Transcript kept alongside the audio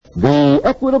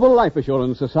Equitable Life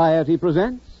Assurance Society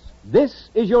presents This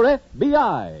Is Your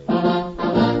FBI.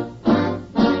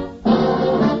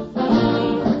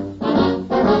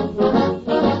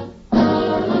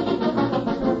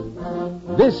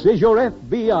 This is Your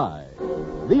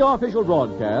FBI, the official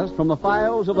broadcast from the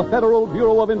files of the Federal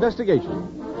Bureau of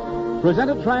Investigation.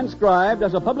 Presented transcribed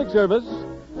as a public service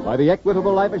by the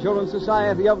Equitable Life Assurance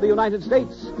Society of the United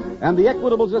States and the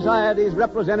Equitable Society's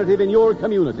representative in your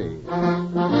community.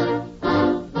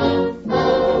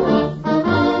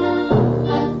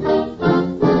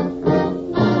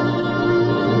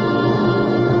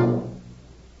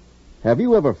 Have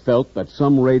you ever felt that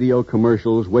some radio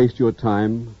commercials waste your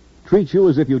time, treat you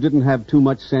as if you didn't have too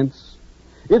much sense?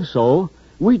 If so,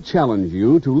 we challenge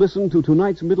you to listen to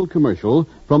tonight's middle commercial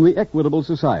from the Equitable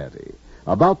Society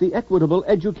about the Equitable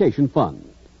Education Fund.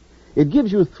 It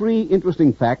gives you 3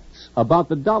 interesting facts about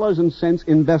the dollars and cents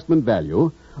investment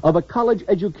value of a college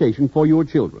education for your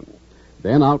children,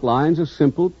 then outlines a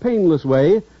simple, painless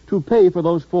way to pay for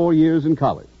those 4 years in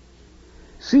college.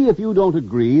 See if you don't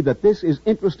agree that this is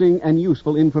interesting and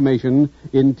useful information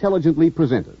intelligently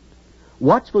presented.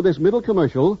 Watch for this middle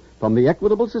commercial from the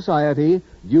Equitable Society,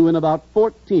 due in about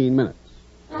 14 minutes.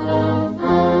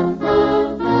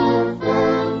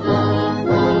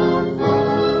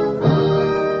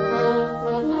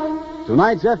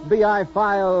 Tonight's FBI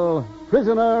file,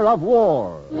 Prisoner of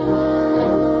War.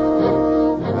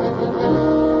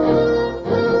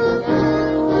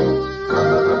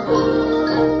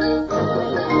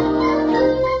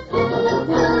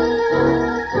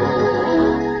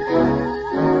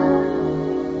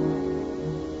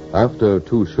 After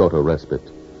too short a respite,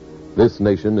 this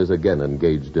nation is again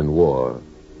engaged in war,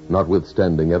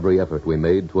 notwithstanding every effort we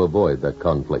made to avoid that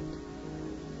conflict.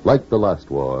 Like the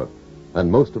last war, and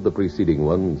most of the preceding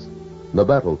ones, the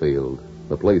battlefield,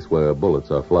 the place where bullets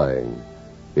are flying,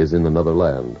 is in another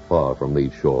land far from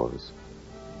these shores.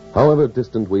 However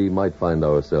distant we might find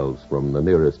ourselves from the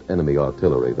nearest enemy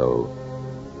artillery, though,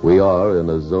 we are in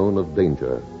a zone of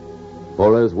danger.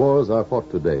 For as wars are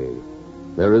fought today,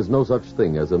 there is no such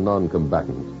thing as a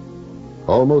non-combatant.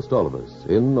 Almost all of us,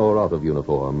 in or out of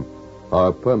uniform,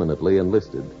 are permanently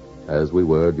enlisted, as we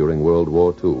were during World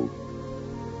War II.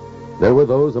 There were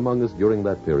those among us during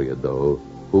that period, though,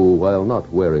 who, while not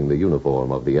wearing the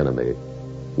uniform of the enemy,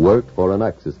 worked for an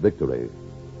Axis victory,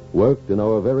 worked in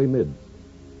our very midst,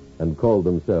 and called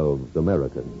themselves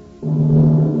Americans.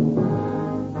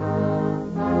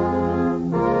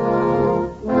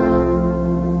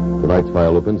 Tonight's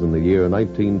file opens in the year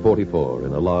 1944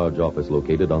 in a large office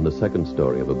located on the second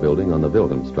story of a building on the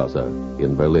Wilhelmstrasse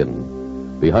in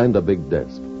Berlin. Behind a big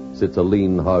desk sits a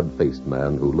lean, hard-faced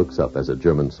man who looks up as a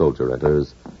German soldier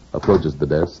enters, approaches the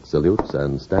desk, salutes,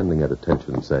 and standing at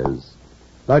attention says,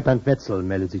 Leutnant Wetzel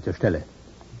meldet sich zur Stelle.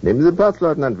 Nehmen Sie Platz,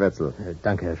 Leutnant Wetzel.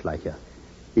 Danke, Herr Schleicher.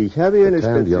 Ich habe hier eine The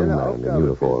tanned young spezielle man in Aufgabe.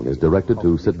 uniform is directed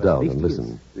to sit down and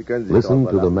listen. Listen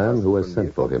to the man who has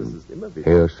sent for him,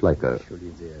 Herr Schleicher.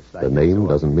 The name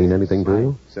doesn't mean anything to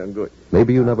you? Schon gut.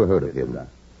 Maybe you never heard of him.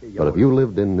 But if you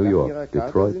lived in New York,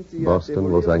 Detroit,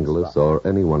 Boston, Los Angeles, or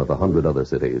any one of 100 other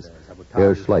cities,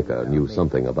 Herr Schleicher knew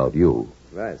something about you.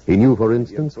 He knew, for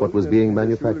instance, what was being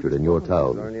manufactured in your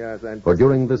town. For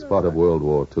during this part of World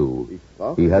War II,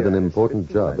 he had an important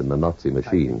job in the Nazi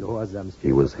machine.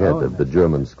 He was head of the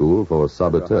German school for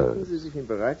saboteurs.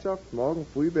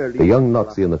 The young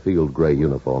Nazi in the field gray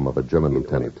uniform of a German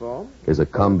lieutenant is a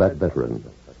combat veteran.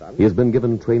 He has been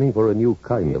given training for a new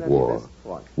kind of war.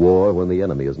 War when the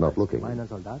enemy is not looking.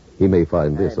 He may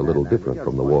find this a little different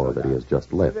from the war that he has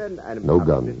just left. No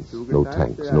guns, no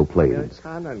tanks, no planes.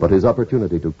 But his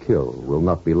opportunity to kill will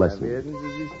not be lessened.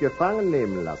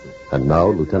 And now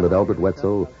Lieutenant Albert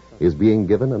Wetzel is being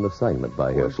given an assignment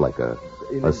by Herr Schleicher.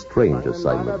 A strange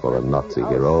assignment for a Nazi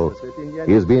hero.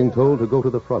 He is being told to go to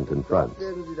the front in France,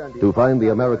 to find the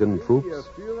American troops,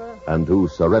 and to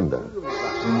surrender.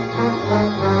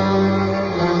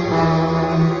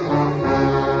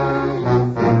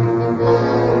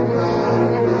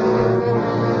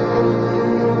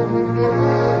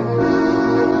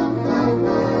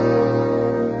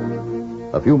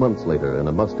 A few months later, in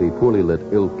a musty, poorly lit,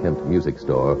 ill-kempt music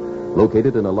store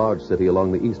located in a large city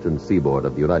along the eastern seaboard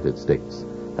of the United States,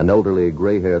 an elderly,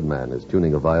 gray-haired man is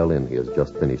tuning a violin he has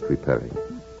just finished repairing.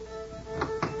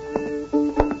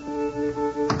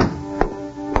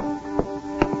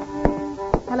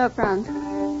 Hello, Frank.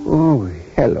 Oh,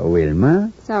 hello,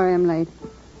 Wilma. Sorry I'm late.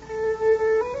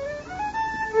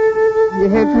 You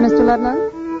heard from Mr. Ludlow?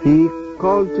 He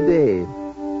called today.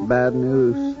 Bad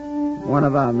news. One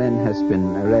of our men has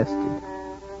been arrested.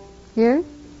 Here?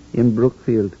 In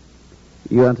Brookfield.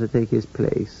 You want to take his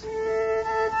place.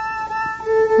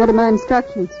 What are my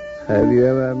instructions? Have you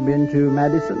ever been to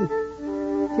Madison?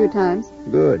 A few times.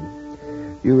 Good.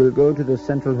 You will go to the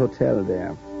Central Hotel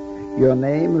there. Your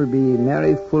name will be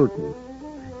Mary Fulton.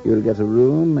 You'll get a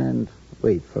room and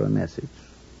wait for a message.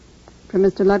 From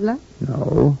Mr. Ludlow?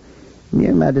 No.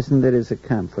 Near Madison there is a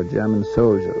camp for German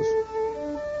soldiers.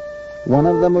 One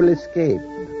of them will escape.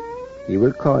 He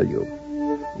will call you.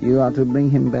 You are to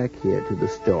bring him back here to the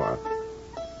store.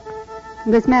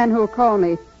 This man who will call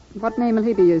me, what name will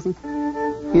he be using?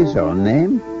 His own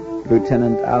name?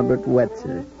 Lieutenant Albert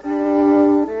Wetzel.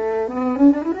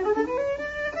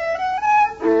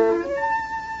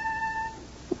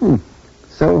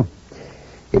 So,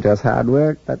 it was hard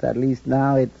work, but at least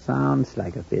now it sounds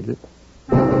like a fiddle.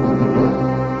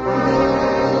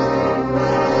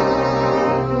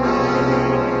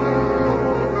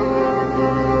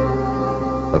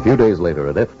 A few days later,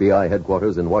 at FBI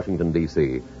headquarters in Washington,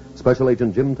 D.C., Special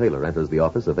Agent Jim Taylor enters the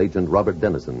office of Agent Robert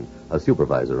Dennison, a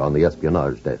supervisor on the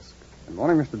espionage desk. Good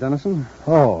morning, Mr. Dennison.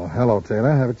 Oh, hello,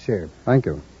 Taylor. Have a chair. Thank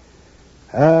you.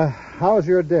 How's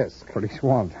your desk? Pretty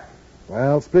swamped.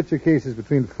 Well, split your cases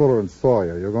between Fuller and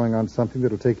Sawyer. You're going on something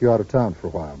that'll take you out of town for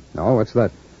a while. No, what's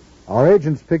that? Our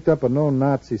agents picked up a known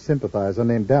Nazi sympathizer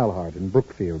named Dalhart in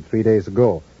Brookfield 3 days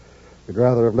ago. We'd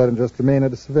rather have let him just remain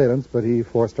under surveillance, but he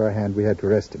forced our hand. We had to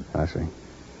arrest him. I see.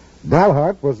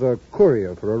 Dalhart was a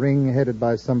courier for a ring headed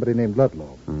by somebody named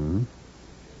Ludlow. Mm-hmm.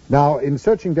 Now, in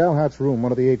searching Dalhart's room,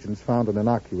 one of the agents found an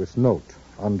innocuous note.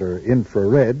 Under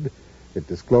infrared, it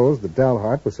disclosed that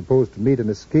Dalhart was supposed to meet an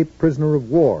escaped prisoner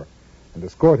of war and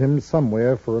escort him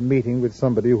somewhere for a meeting with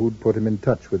somebody who'd put him in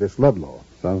touch with this Ludlow.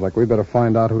 Sounds like we better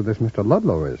find out who this Mr.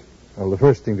 Ludlow is. Well, the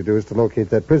first thing to do is to locate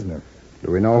that prisoner.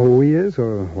 Do we know who he is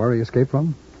or where he escaped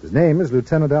from? His name is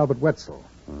Lieutenant Albert Wetzel.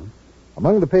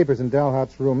 Among the papers in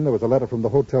Dalhart's room, there was a letter from the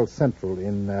Hotel Central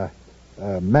in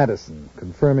Madison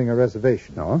confirming a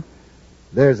reservation. No?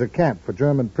 There's a camp for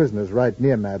German prisoners right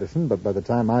near Madison, but by the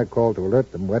time I called to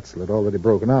alert them, Wetzel had already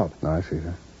broken out. No, I see,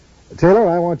 sir. Taylor,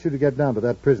 I want you to get down to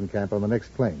that prison camp on the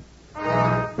next plane.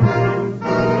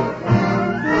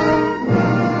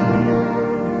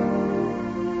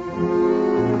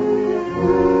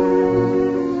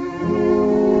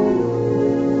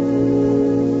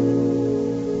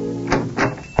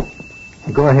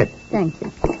 Go ahead. Thank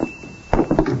you.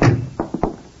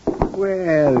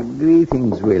 Well,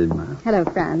 greetings, Wilma. Hello,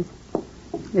 Franz.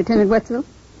 Lieutenant Wetzel,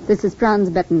 this is Franz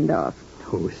Bettendorf.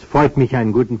 Oh, es freut mich,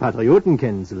 einen guten Patrioten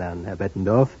kennenzulernen, Herr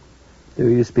Bettendorf. Do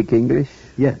you speak English?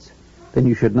 Yes. Then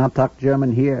you should not talk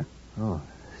German here. Oh,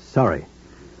 sorry.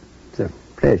 It's a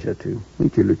pleasure to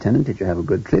meet you, Lieutenant. Did you have a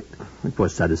good trip? It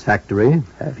was satisfactory.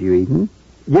 Have you eaten?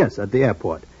 Yes, at the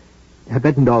airport. Herr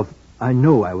Bettendorf, I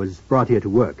know I was brought here to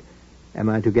work. Am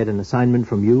I to get an assignment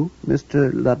from you?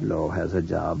 Mr. Ludlow has a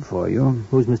job for you.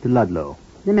 Who's Mr. Ludlow?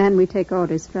 The man we take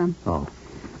orders from. Oh.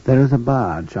 There is a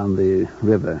barge on the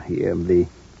river here. The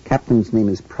captain's name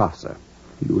is Prosser.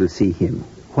 You will see him.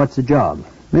 What's the job?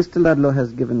 Mr. Ludlow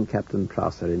has given Captain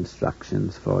Prosser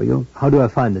instructions for you. How do I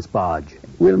find this barge?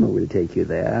 Wilma will take you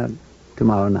there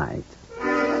tomorrow night.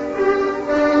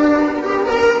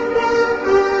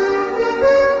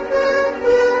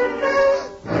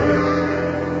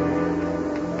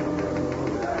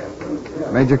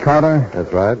 Major Carter?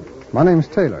 That's right. My name's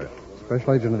Taylor,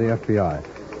 Special Agent of the FBI.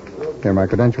 Here are my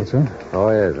credentials, sir. Oh,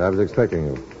 yes, I was expecting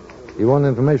you. You want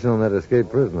information on that escaped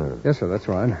prisoner? Yes, sir, that's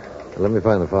right. Let me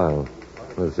find the file.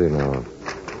 Let's see now.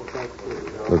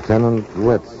 Lieutenant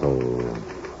Wetzel.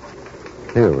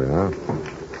 Here we are.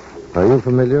 Are you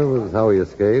familiar with how he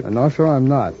escaped? No, sir, I'm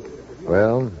not.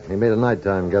 Well, he made a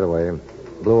nighttime getaway.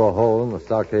 Blew a hole in the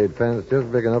stockade fence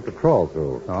just big enough to crawl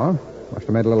through. Oh? Must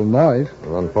have made a little noise.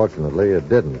 Well, unfortunately, it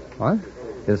didn't. What?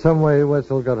 In some way,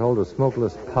 Wetzel got hold of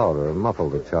smokeless powder and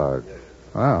muffled the charge.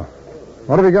 Wow.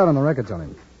 What have you got on the records on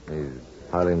him? He's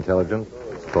highly intelligent,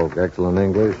 spoke excellent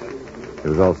English. He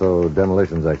was also a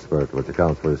demolitions expert, which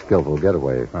accounts for his skillful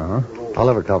getaway. Uh-huh. I'll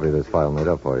have a copy of this file made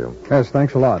up for you. Yes,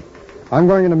 thanks a lot. I'm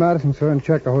going into Madison, sir, and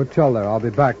check the hotel there. I'll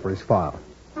be back for his file.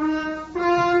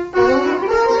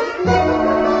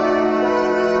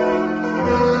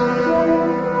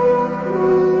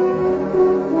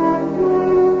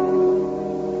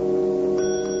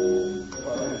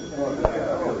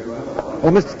 Oh,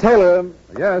 Mr. Taylor.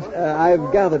 Yes?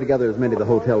 I've gathered together as many of the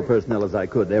hotel personnel as I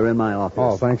could. They're in my office.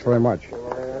 Oh, thanks very much.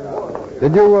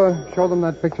 Did you show them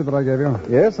that picture that I gave you?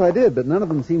 Yes, I did, but none of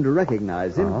them seem to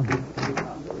recognize him.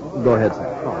 Uh-huh. Go ahead, sir.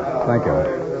 Thank you.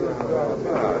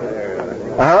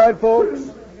 All right,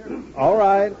 folks. All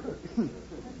right.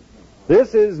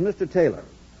 This is Mr. Taylor.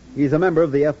 He's a member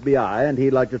of the FBI, and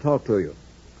he'd like to talk to you.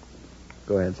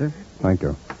 Go ahead, sir. Thank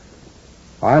you.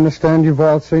 I understand you've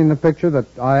all seen the picture that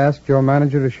I asked your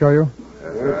manager to show you?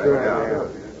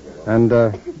 And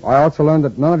I also learned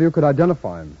that none of you could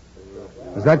identify him.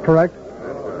 Is that correct?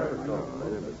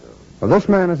 Well, this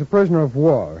man is a prisoner of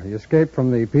war. He escaped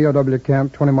from the POW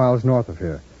camp 20 miles north of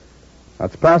here.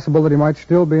 It's possible that he might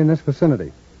still be in this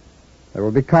vicinity. There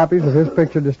will be copies of his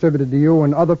picture distributed to you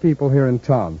and other people here in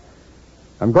town.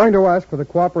 I'm going to ask for the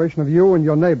cooperation of you and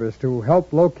your neighbors to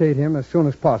help locate him as soon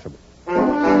as possible.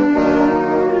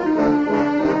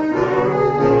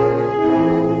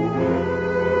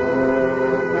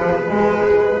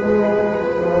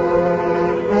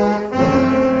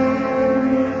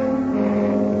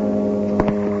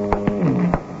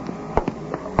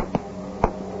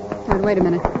 Wait a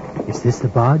minute. Is this the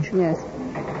barge? Yes.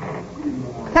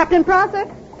 Captain Prosser?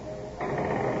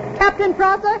 Captain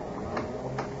Prosser?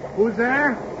 Who's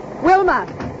there? Wilma.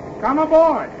 Come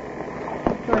aboard.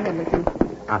 Go ahead, Lieutenant.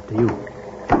 After you.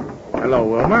 Hello,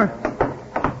 Wilmer.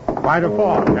 Quite a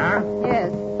fall, huh?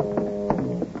 Yes.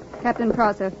 Captain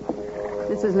Prosser,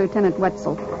 this is Lieutenant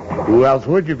Wetzel. Who else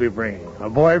would you be bringing? A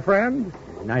boyfriend?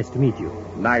 Nice to meet you.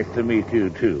 Nice to meet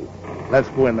you, too. Let's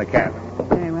go in the cabin.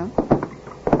 Very well.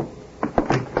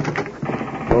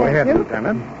 Go ahead, you.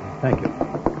 Lieutenant. Thank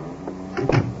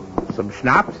you. Some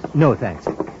schnapps? No, thanks.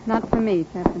 Not for me,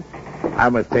 Captain. I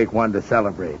must take one to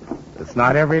celebrate. It's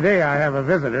not every day I have a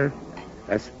visitor,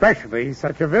 especially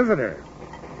such a visitor.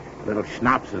 A little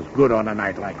schnapps is good on a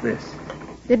night like this.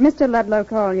 Did Mr. Ludlow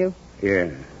call you? Yeah.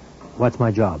 What's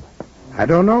my job? I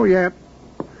don't know yet.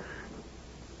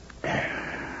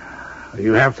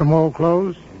 You have some old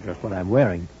clothes? Just what I'm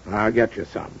wearing. I'll get you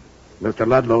some. Mr.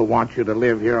 Ludlow wants you to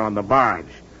live here on the barge.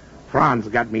 Franz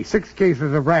got me 6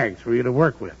 cases of rags for you to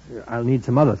work with. I'll need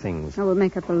some other things. I will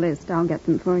make up a list. I'll get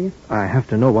them for you. I have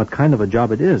to know what kind of a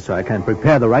job it is so I can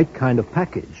prepare the right kind of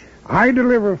package. I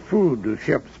deliver food to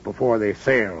ships before they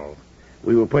sail.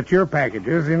 We will put your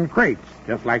packages in crates,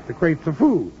 just like the crates of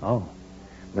food. Oh.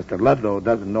 Mr. Ludlow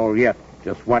doesn't know yet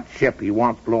just what ship he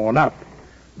wants blown up.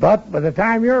 But by the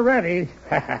time you're ready,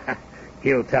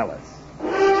 he'll tell us.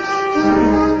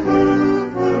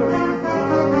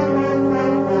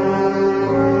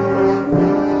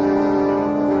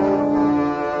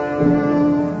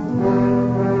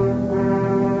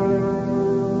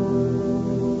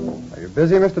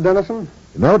 Busy, Mr. Dennison?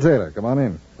 No, Taylor. Come on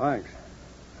in. Thanks.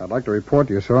 I'd like to report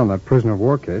to you, sir, on that prisoner of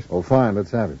war case. Oh, fine. Let's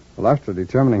have it. Well, after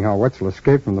determining how Wetzel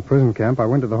escaped from the prison camp, I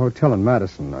went to the hotel in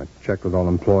Madison. I checked with all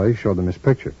employees, showed them his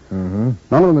picture. Mm-hmm.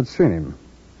 None of them had seen him.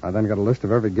 I then got a list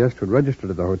of every guest who had registered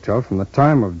at the hotel from the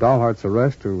time of Dahlhart's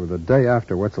arrest to the day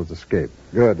after Wetzel's escape.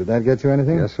 Good. Did that get you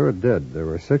anything? Yes, sir, it did. There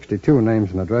were 62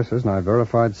 names and addresses, and I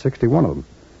verified 61 of them.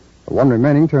 The one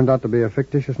remaining turned out to be a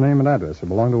fictitious name and address. It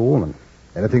belonged to a woman.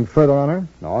 Anything further on her?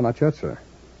 No, not yet, sir.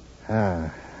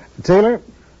 Taylor,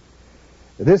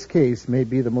 this case may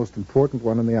be the most important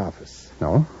one in the office.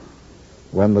 No?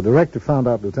 When the director found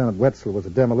out Lieutenant Wetzel was a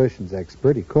demolitions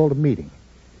expert, he called a meeting.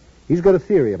 He's got a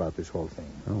theory about this whole thing.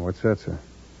 Oh, what's that, sir?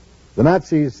 The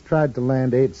Nazis tried to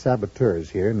land 8 saboteurs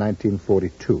here in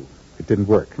 1942. It didn't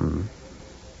work. Mm-hmm.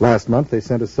 Last month, they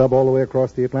sent a sub all the way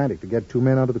across the Atlantic to get 2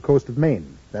 men onto the coast of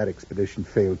Maine. That expedition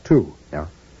failed, too. Yeah.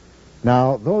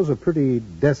 Now, those are pretty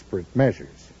desperate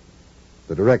measures.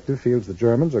 The director feels the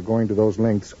Germans are going to those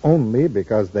lengths only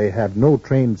because they have no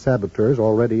trained saboteurs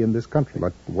already in this country.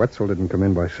 But Wetzel didn't come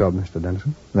in by sub, Mr.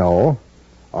 Dennison. No.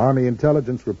 Army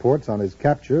intelligence reports on his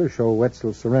capture show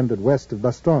Wetzel surrendered west of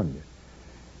Bastogne.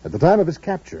 At the time of his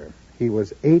capture, he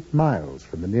was 8 miles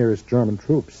from the nearest German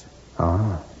troops.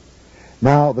 Ah.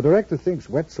 Now, the director thinks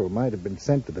Wetzel might have been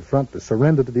sent to the front to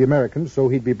surrender to the Americans so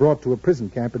he'd be brought to a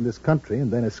prison camp in this country and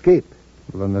then escape.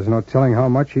 Well, then there's no telling how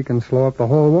much he can slow up the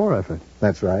whole war effort.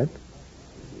 That's right.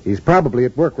 He's probably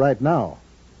at work right now.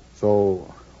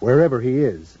 So, wherever he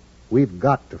is, we've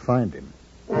got to find him.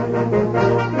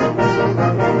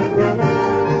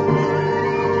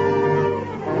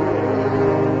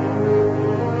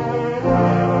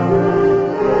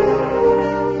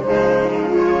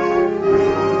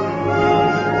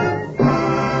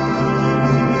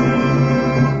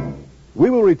 We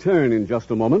will return in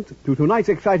just a moment to tonight's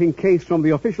exciting case from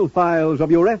the official files of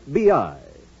your FBI.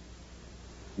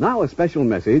 Now a special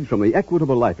message from the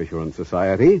Equitable Life Assurance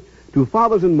Society to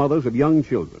fathers and mothers of young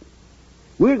children.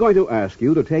 We're going to ask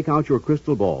you to take out your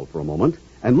crystal ball for a moment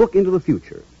and look into the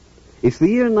future. It's the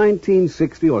year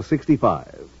 1960 or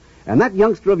 65, and that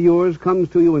youngster of yours comes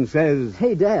to you and says,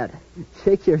 "Hey, Dad,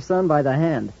 shake your son by the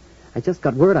hand. I just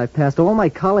got word I've passed all my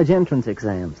college entrance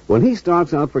exams." When he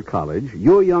starts out for college,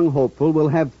 your young hopeful will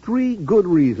have 3 good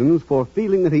reasons for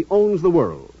feeling that he owns the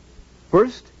world.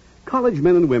 First, college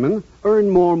men and women earn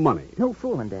more money. No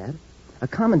fooling, Dad. A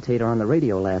commentator on the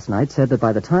radio last night said that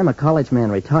by the time a college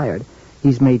man retired,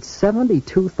 he's made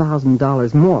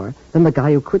 $72,000 more than the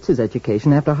guy who quits his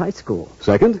education after high school.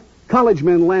 Second, college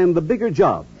men land the bigger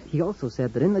job. He also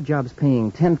said that in the jobs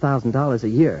paying $10,000 a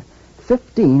year,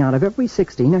 15 out of every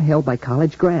 16 are held by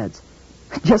college grads.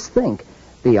 Just think,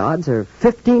 the odds are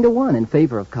 15 to 1 in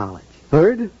favor of college.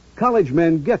 Third, college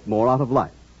men get more out of life.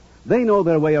 They know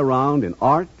their way around in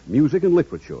art, music, and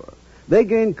literature. They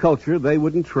gain culture they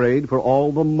wouldn't trade for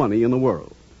all the money in the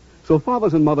world. So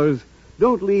fathers and mothers,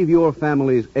 don't leave your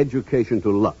family's education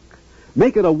to luck.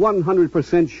 Make it a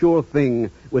 100% sure thing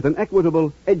with an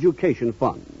Equitable Education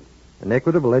Fund. An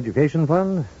Equitable Education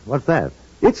Fund? What's that?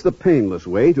 It's the painless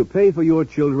way to pay for your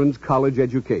children's college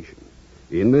education.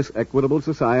 In this Equitable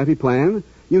Society plan,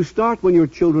 you start when your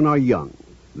children are young.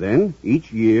 Then,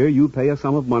 each year, you pay a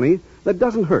sum of money that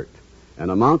doesn't hurt, an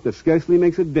amount that scarcely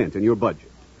makes a dent in your budget.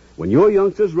 When your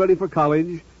youngster's ready for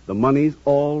college, the money's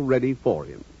all ready for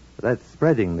him. That's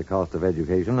spreading the cost of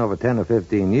education over 10 or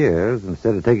 15 years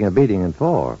instead of taking a beating in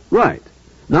 4. Right.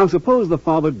 Now, suppose the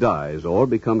father dies or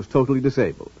becomes totally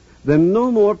disabled. Then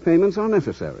no more payments are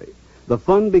necessary. The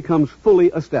fund becomes fully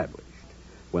established.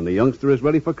 When the youngster is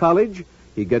ready for college,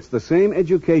 he gets the same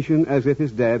education as if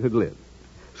his dad had lived.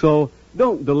 So,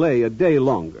 don't delay a day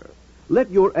longer.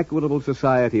 Let your Equitable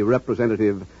Society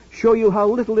representative show you how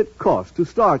little it costs to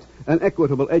start an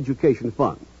Equitable Education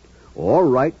Fund. Or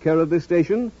write care of this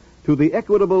station to the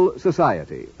Equitable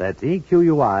Society. That's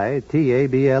EQUITABLE.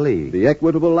 The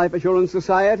Equitable Life Assurance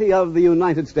Society of the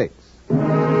United States.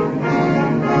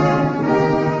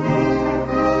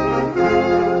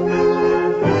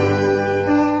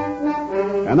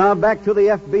 And now back to the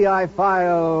FBI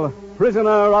file, Prisoner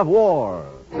of War.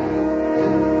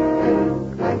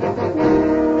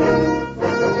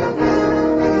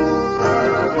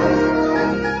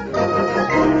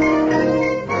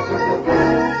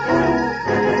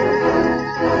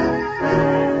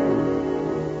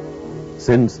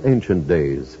 Since ancient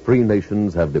days, free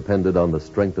nations have depended on the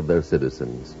strength of their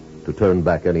citizens to turn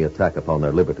back any attack upon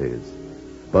their liberties.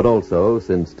 But also,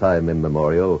 since time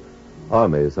immemorial,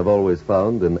 armies have always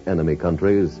found in enemy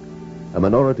countries a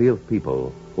minority of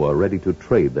people who are ready to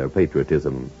trade their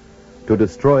patriotism, to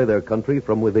destroy their country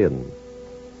from within,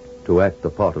 to act the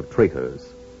part of traitors.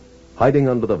 Hiding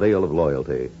under the veil of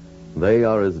loyalty, they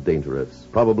are as dangerous,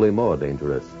 probably more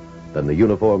dangerous, than the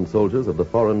uniformed soldiers of the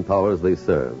foreign powers they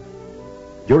serve.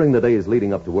 During the days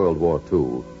leading up to World War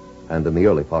II, and in the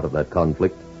early part of that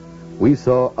conflict, we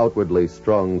saw outwardly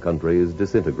strong countries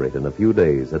disintegrate in a few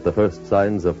days at the first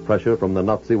signs of pressure from the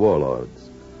Nazi warlords.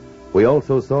 We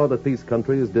also saw that these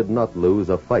countries did not lose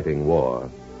a fighting war.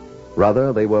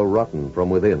 Rather, they were rotten from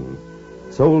within,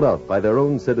 sold out by their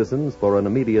own citizens for an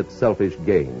immediate selfish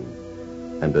gain.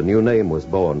 And a new name was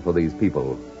born for these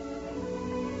people: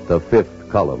 the Fifth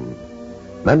Column.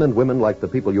 Men and women like the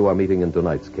people you are meeting in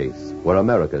tonight's case were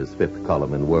America's fifth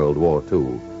column in World War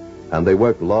II, and they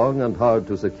worked long and hard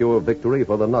to secure victory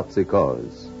for the Nazi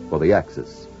cause, for the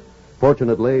Axis.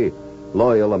 Fortunately,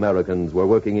 loyal Americans were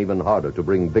working even harder to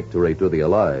bring victory to the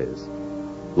Allies.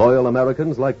 Loyal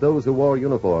Americans like those who wore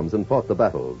uniforms and fought the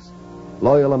battles.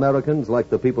 Loyal Americans like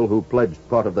the people who pledged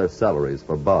part of their salaries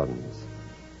for bonds.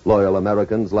 Loyal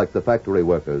Americans like the factory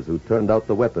workers who turned out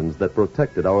the weapons that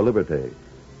protected our liberty.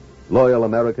 Loyal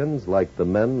Americans like the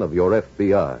men of your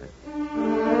FBI.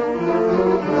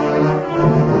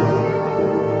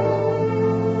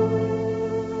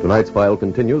 Tonight's file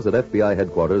continues at FBI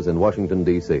headquarters in Washington,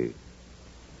 D.C.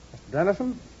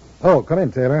 Dennison? Oh, come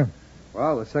in, Taylor.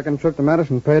 Well, the second trip to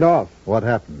Madison paid off. What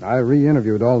happened? I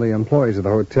re-interviewed all the employees of the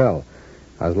hotel.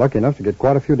 I was lucky enough to get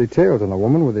quite a few details on the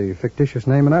woman with the fictitious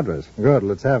name and address. Good,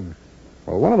 let's have them.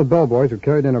 Well, one of the bellboys who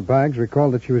carried in her bags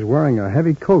recalled that she was wearing a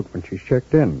heavy coat when she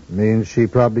checked in. Means she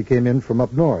probably came in from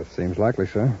up north. Seems likely,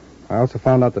 sir. I also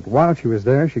found out that while she was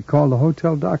there, she called the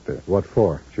hotel doctor. What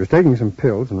for? She was taking some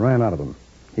pills and ran out of them.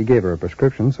 He gave her a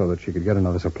prescription so that she could get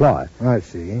another supply. I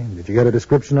see. Did you get a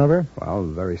description of her? Well,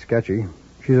 very sketchy.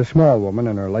 She's a small woman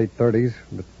in her late 30s,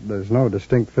 but there's no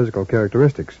distinct physical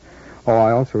characteristics. Oh,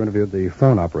 I also interviewed the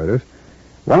phone operators.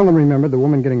 One of them remembered the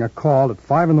woman getting a call at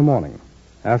 5 in the morning,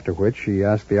 after which she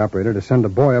asked the operator to send a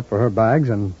boy up for her bags,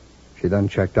 and she then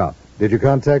checked out. Did you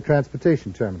contact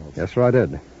transportation terminals? Yes, sir, I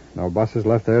did. No buses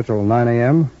left there till 9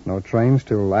 a.m., no trains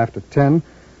till after 10,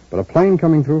 but a plane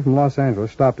coming through from Los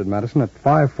Angeles stopped at Madison at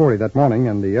 5:40 that morning,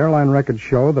 and the airline records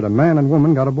show that a man and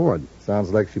woman got aboard.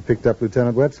 Sounds like she picked up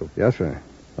Lieutenant Wetzel. Yes, sir.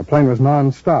 The plane was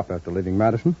non-stop after leaving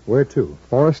Madison. Where to?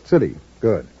 Forest City.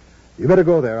 Good. You better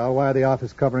go there. I'll wire the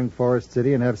office covering Forest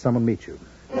City and have someone meet you.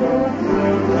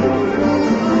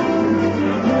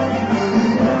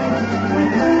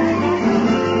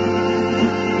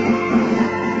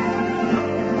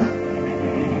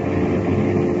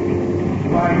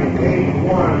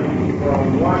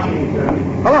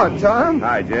 Oh, Tom.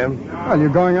 Hi, Jim. Well, you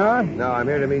going on? No, I'm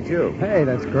here to meet you. Hey,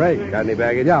 that's great. Got any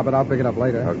baggage? Yeah, but I'll pick it up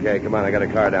later. Okay, come on. I got a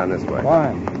car down this way.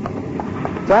 Fine.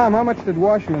 Tom, how much did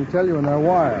Washington tell you in their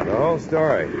wire? The whole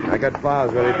story. I got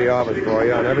files ready at the office for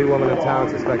you on every woman in town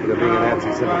suspected of being a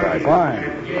Nazi sympathizer.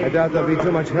 Fine. I doubt there'll be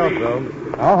too much help, though.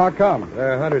 Oh, how come?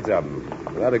 There are hundreds of them.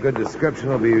 Without a good description,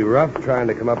 it'll be rough trying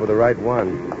to come up with the right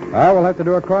one. We'll have to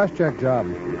do a cross-check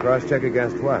job. Cross-check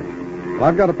against what? Well,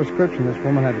 I've got a prescription this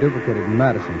woman had duplicated in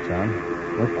Madison, Tom.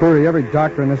 We'll query every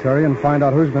doctor in this area and find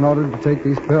out who's been ordered to take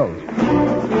these pills.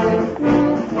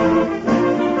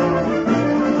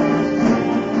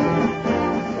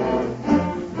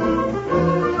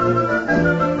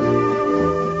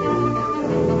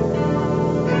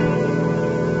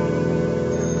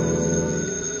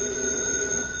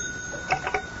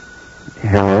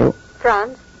 Hello?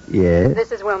 Franz, Yes?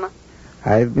 this is Wilma.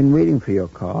 I've been waiting for your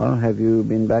call. Have you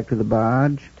been back to the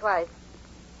barge? Twice.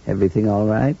 Everything all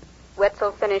right?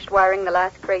 Wetzel finished wiring the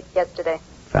last crate yesterday.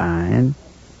 Fine.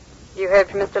 You heard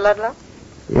from Mr. Ludlow?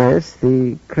 Yes,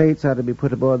 the crates are to be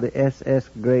put aboard the SS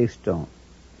Greystone.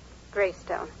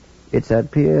 Greystone. It's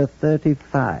at Pier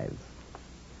 35.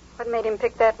 What made him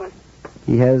pick that one?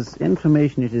 He has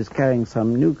information it is carrying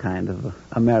some new kind of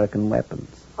American weapons.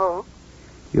 Oh?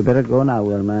 You better go now,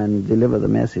 Wilma, and deliver the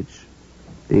message.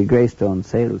 The Greystone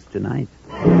sails tonight.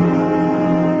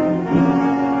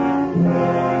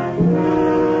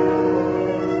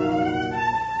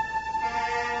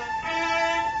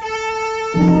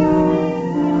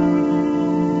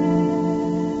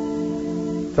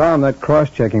 Tom, that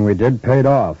cross-checking we did paid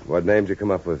off. What name did you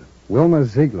come up with? Wilma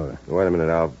Ziegler. Wait a minute,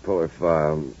 I'll pull her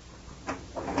file.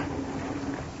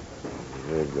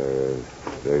 Here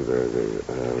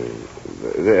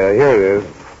it is.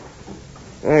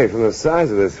 Hey, from the size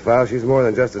of this file, she's more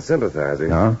than just a sympathizer.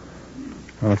 No?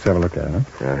 Well, let's have a look at it,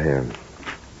 huh? Here.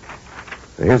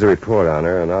 Now, here's a report on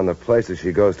her and on the places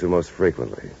she goes to most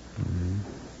frequently.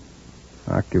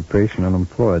 Mm-hmm. Occupation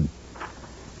unemployed.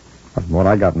 From what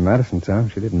I got in Madison Town,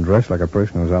 she didn't dress like a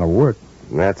person who was out of work.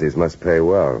 Nazis must pay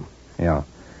well. Yeah.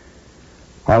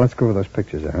 Well, let's go over those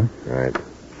pictures there, huh? Right.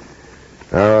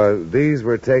 These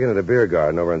were taken at a beer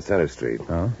garden over on Center Street.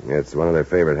 Oh? It's one of their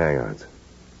favorite hangouts.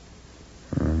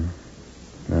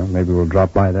 Well, maybe we'll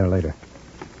drop by there later.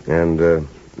 And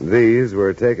these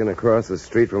were taken across the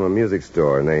street from a music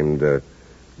store named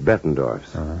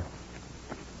Bettendorf's. Uh-huh.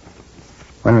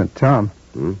 Wait a minute, Tom.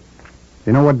 Hmm?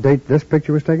 You know what date this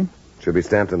picture was taken? Should be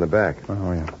stamped on the back.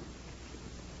 Oh, yeah.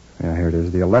 Yeah, here it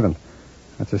is, the 11th.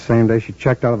 That's the same day she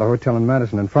checked out of the hotel in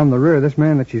Madison. And from the rear, this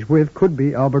man that she's with could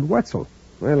be Albert Wetzel.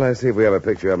 Well, let's see if we have a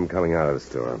picture of him coming out of the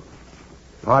store.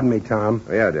 Pardon me, Tom.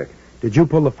 Oh, yeah, Dick. Did you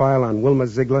pull the file on Wilma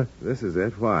Ziegler? This is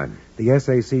it. Why? The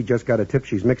SAC just got a tip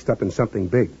she's mixed up in something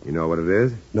big. You know what it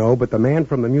is? No, but the man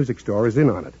from the music store is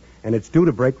in on it. And it's due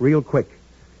to break real quick.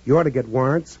 You ought to get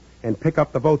warrants and pick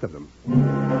up the both of them.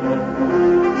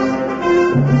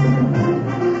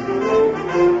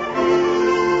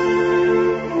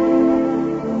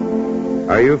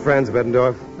 Are you friends,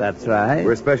 Bettendorf? That's right.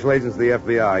 We're special agents of the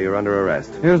FBI. You're under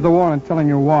arrest. Here's the warrant telling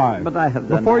you why. But I have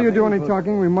done Before you nothing. do any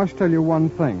talking, we must tell you one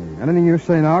thing. Anything you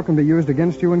say now can be used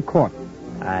against you in court.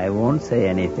 I won't say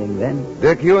anything then.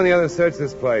 Dick, you and the others search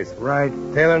this place. Right.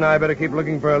 Taylor and I better keep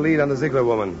looking for a lead on the Ziegler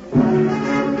woman.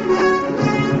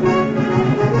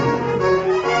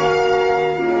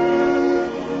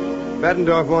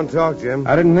 Bettendorf won't talk, Jim.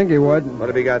 I didn't think he would. What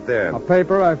have he got there? A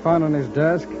paper I found on his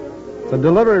desk. It's a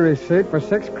delivery receipt for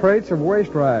 6 crates of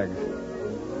waste rags.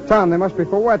 Tom, they must be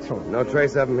for Wetzel. No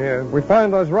trace of him here. We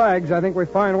find those rags, I think we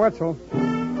find Wetzel.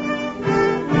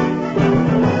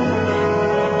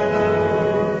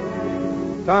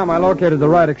 Tom, I located the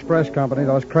Wright Express Company.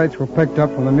 Those crates were picked up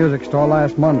from the music store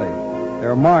last Monday. They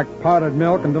were marked powdered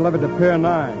milk and delivered to Pier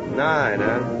 9. 9, huh?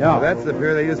 Yeah. Well, that's the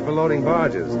pier they use for loading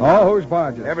barges. Oh, whose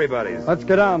barges? Everybody's. Let's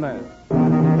get down there.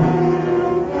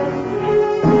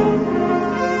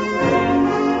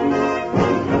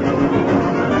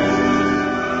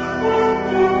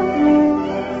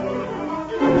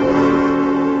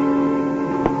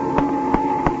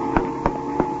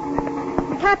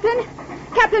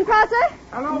 Captain Prosser?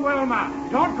 Hello, Wilma.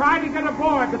 Don't try to get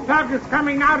aboard. The tug is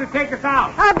coming now to take us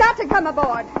out. I've got to come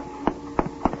aboard.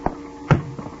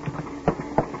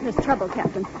 There's trouble,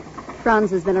 Captain.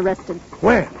 Franz has been arrested.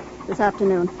 Where? This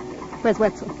afternoon. Where's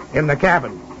Wetzel? In the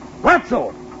cabin.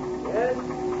 Wetzel! Yes?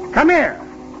 Come here.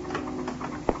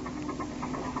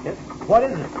 Yes? What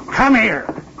is it? Come here.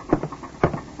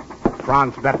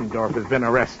 Franz Bettendorf has been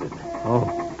arrested.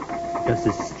 Oh. Does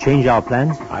this change our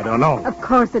plans? I don't know. Of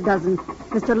course it doesn't.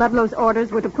 Mr. Ludlow's orders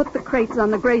were to put the crates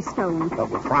on the Greystone. But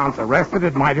with Franz arrested,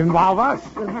 it might involve us.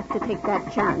 We'll have to take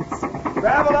that chance.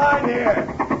 Grab a line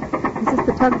here. Is this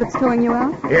the tug that's towing you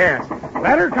out? Yes.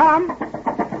 Let her come.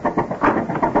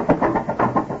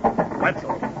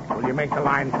 Wetzel, will you make the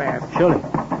line fast? Surely.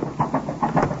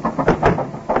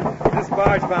 This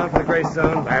barge bound for the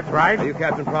Greystone. That's right. Are you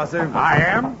Captain Prosser? I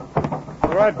am. The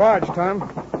right barge, Tom.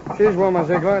 She's Wilma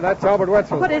Ziegler. That's Albert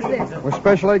Wetzel. What is this? We're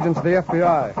special agents of the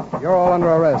FBI. You're all under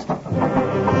arrest.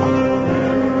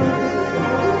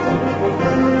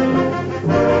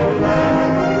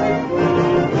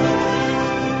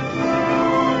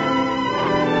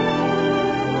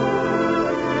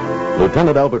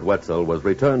 Lieutenant Albert Wetzel was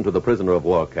returned to the prisoner of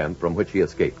war camp from which he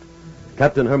escaped.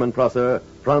 Captain Herman Prosser,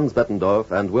 Franz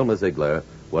Bettendorf, and Wilma Ziegler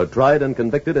were tried and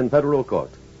convicted in federal court,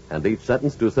 and each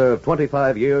sentenced to serve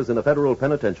 25 years in a federal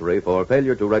penitentiary for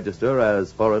failure to register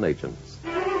as foreign agents.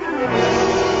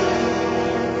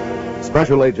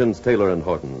 Special agents Taylor and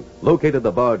Horton located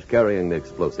the barge carrying the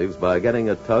explosives by getting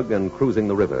a tug and cruising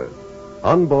the river.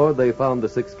 On board, they found the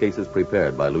 6 cases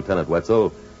prepared by Lieutenant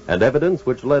Wetzel and evidence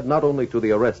which led not only to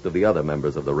the arrest of the other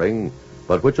members of the ring,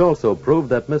 but which also proved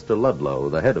that Mr. Ludlow,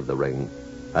 the head of the ring,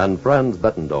 and Franz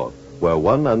Bettendorf were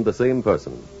one and the same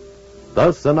person.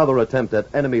 Thus, another attempt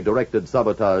at enemy-directed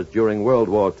sabotage during World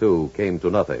War II came to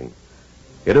nothing.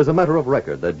 It is a matter of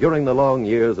record that during the long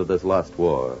years of this last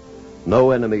war,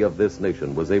 no enemy of this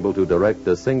nation was able to direct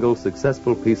a single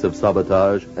successful piece of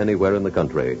sabotage anywhere in the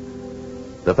country.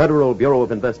 The Federal Bureau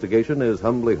of Investigation is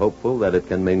humbly hopeful that it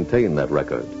can maintain that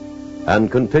record and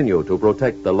continue to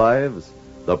protect the lives,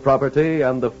 the property,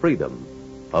 and the freedom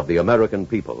of the American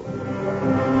people.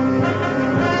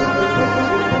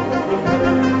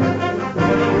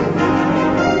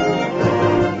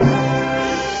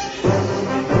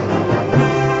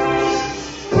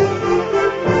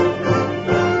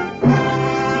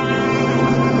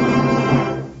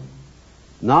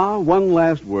 Now, one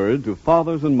last word to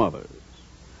fathers and mothers.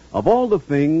 Of all the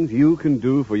things you can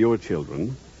do for your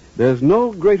children, there's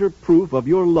no greater proof of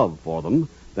your love for them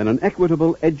than an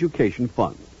Equitable Education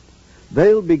Fund.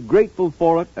 They'll be grateful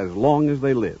for it as long as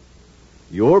they live.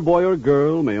 Your boy or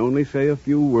girl may only say a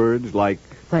few words like,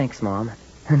 Thanks, Mom.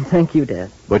 And thank you,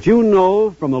 Dad. but you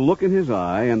know from the look in his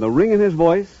eye and the ring in his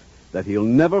voice that he'll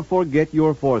never forget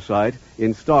your foresight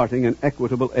in starting an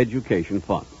Equitable Education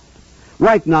Fund.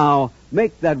 Right now,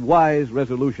 make that wise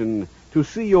resolution to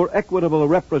see your Equitable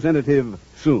representative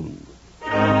soon.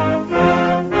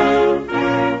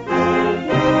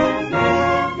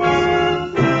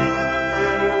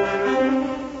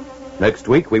 Next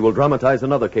week, we will dramatize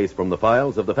another case from the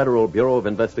files of the Federal Bureau of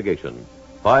Investigation.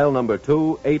 File number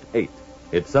 288.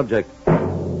 Its subject,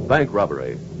 bank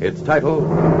robbery. Its title,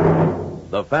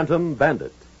 The Phantom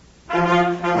Bandit.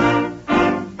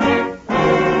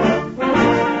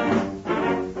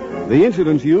 The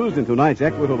incidents used in tonight's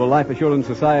Equitable Life Assurance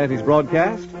Society's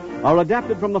broadcast are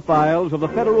adapted from the files of the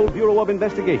Federal Bureau of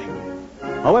Investigation.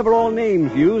 However, all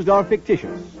names used are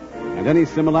fictitious, and any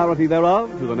similarity thereof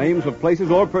to the names of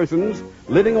places or persons,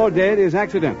 living or dead, is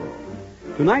accidental.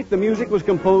 Tonight, the music was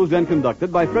composed and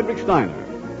conducted by Frederick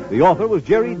Steiner. The author was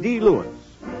Jerry D. Lewis.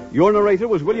 Your narrator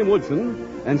was William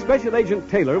Woodson, and Special Agent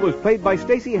Taylor was played by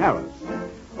Stacey Harris.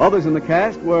 Others in the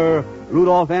cast were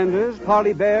Rudolph Anders,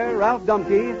 Parley Bear, Ralph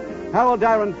Dumpke, Harold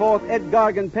Dyrenforth, Ed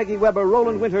Gargan, Peggy Weber,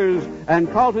 Roland Winters, and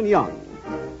Carlton Young.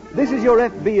 This Is Your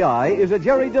FBI is a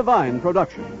Jerry Devine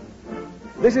production.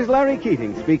 This is Larry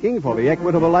Keating speaking for the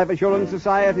Equitable Life Assurance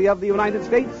Society of the United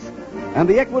States and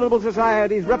the Equitable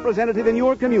Society's representative in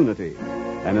your community,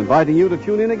 and inviting you to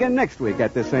tune in again next week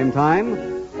at this same time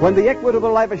when the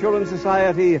Equitable Life Assurance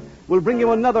Society will bring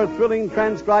you another thrilling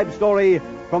transcribed story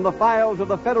from the files of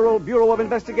the Federal Bureau of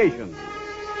Investigation.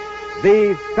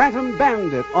 The Phantom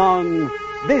Bandit on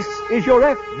This Is Your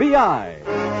FBI.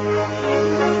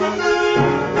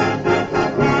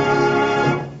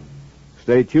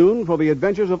 Stay tuned for the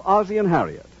adventures of Ozzie and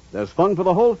Harriet. There's fun for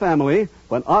the whole family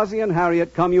when Ozzie and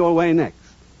Harriet come your way next.